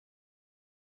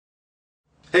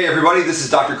Hey everybody, this is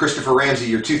Dr. Christopher Ramsey,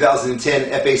 your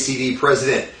 2010 FACD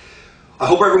president. I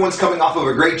hope everyone's coming off of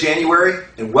a great January,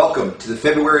 and welcome to the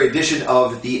February edition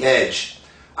of The Edge.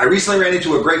 I recently ran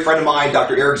into a great friend of mine,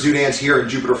 Dr. Eric Zudans, here in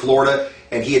Jupiter, Florida,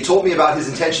 and he had told me about his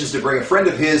intentions to bring a friend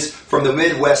of his from the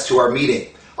Midwest to our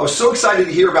meeting. I was so excited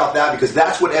to hear about that because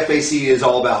that's what FACD is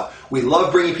all about. We love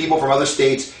bringing people from other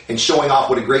states and showing off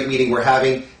what a great meeting we're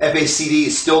having. FACD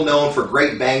is still known for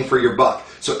great bang for your buck.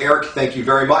 So Eric, thank you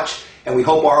very much. And we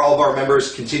hope all of our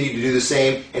members continue to do the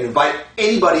same and invite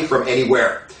anybody from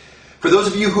anywhere. For those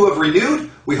of you who have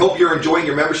renewed, we hope you're enjoying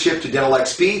your membership to Dental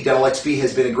XP. Dental XP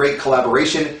has been a great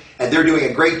collaboration, and they're doing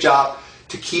a great job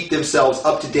to keep themselves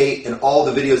up to date, and all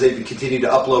the videos they've continued to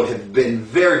upload have been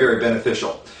very, very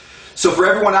beneficial. So for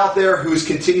everyone out there who's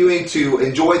continuing to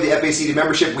enjoy the FACD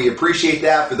membership, we appreciate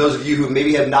that. For those of you who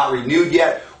maybe have not renewed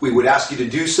yet, we would ask you to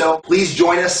do so. Please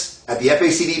join us at the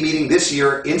FACD meeting this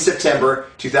year in September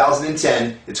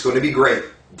 2010. It's going to be great.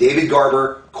 David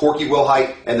Garber, Corky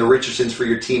Wilhite, and the Richardsons for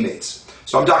your teammates.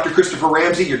 So I'm Dr. Christopher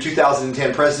Ramsey, your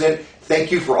 2010 president.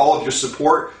 Thank you for all of your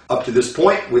support up to this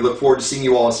point. We look forward to seeing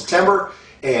you all in September,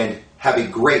 and have a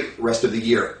great rest of the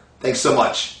year. Thanks so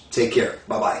much. Take care.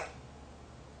 Bye-bye.